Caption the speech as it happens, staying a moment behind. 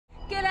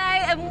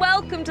and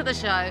welcome to the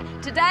show.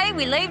 Today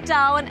we leave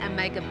Darwin and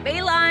make a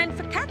beeline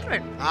for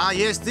Catherine. Ah,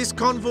 yes, this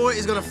convoy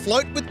is going to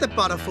float with the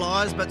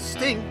butterflies but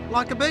sting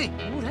like a bee.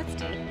 Oh, that's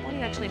deep. What do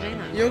you actually mean,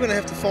 though? You're going to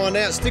have to find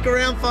out. Stick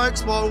around,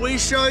 folks, while we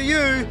show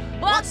you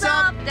What's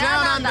up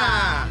down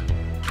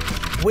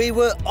under? We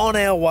were on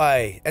our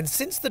way, and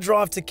since the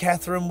drive to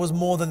Catherine was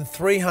more than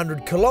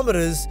 300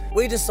 kilometres,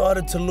 we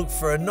decided to look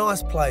for a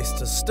nice place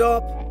to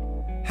stop,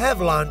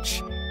 have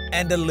lunch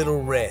and a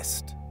little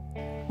rest.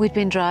 We'd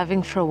been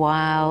driving for a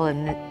while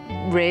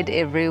and red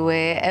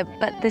everywhere,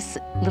 but this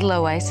little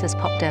oasis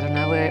popped out of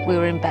nowhere. We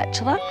were in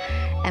Batchelor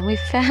and we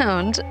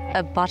found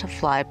a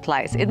butterfly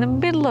place in the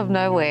middle of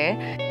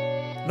nowhere.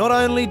 Not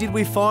only did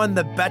we find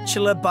the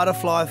Batchelor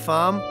Butterfly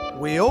Farm,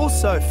 we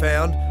also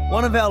found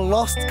one of our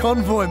lost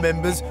convoy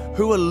members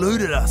who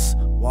eluded us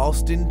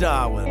whilst in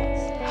Darwin.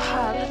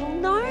 Ah, a little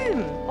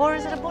gnome. Or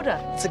is it a Buddha?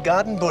 It's a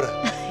garden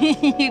Buddha.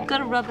 You've got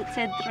to rub its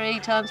head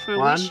 3 times for a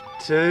wish. 1,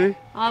 2,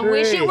 I 3.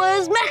 wish it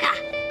was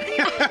Macca.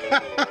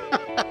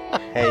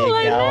 How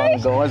you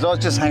going, guys? I was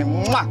just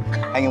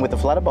hanging with the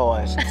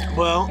flutterboys.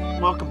 Well,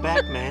 welcome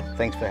back, man.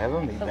 Thanks for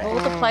having me Of back. all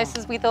the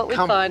places we thought we'd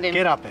find him.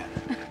 Get up there.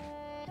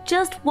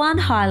 Just one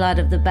highlight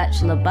of the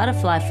Batchelor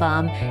Butterfly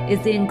Farm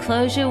is the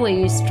enclosure where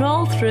you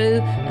stroll through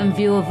and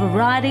view a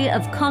variety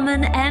of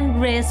common and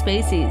rare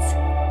species.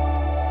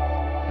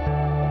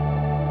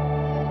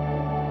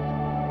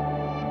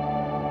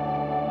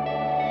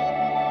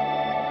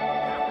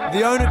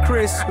 The owner,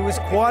 Chris, who is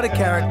quite a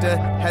character,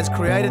 has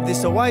created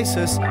this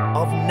oasis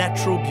of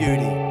natural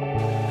beauty.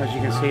 As you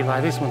can see,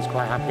 this one's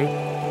quite happy.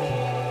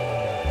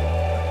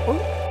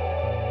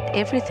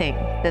 Everything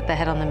that they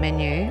had on the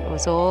menu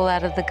was all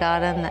out of the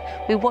garden.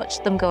 We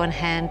watched them go and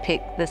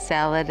hand-pick the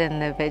salad and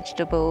the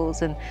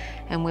vegetables and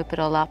whip it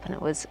all up, and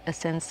it was a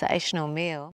sensational meal.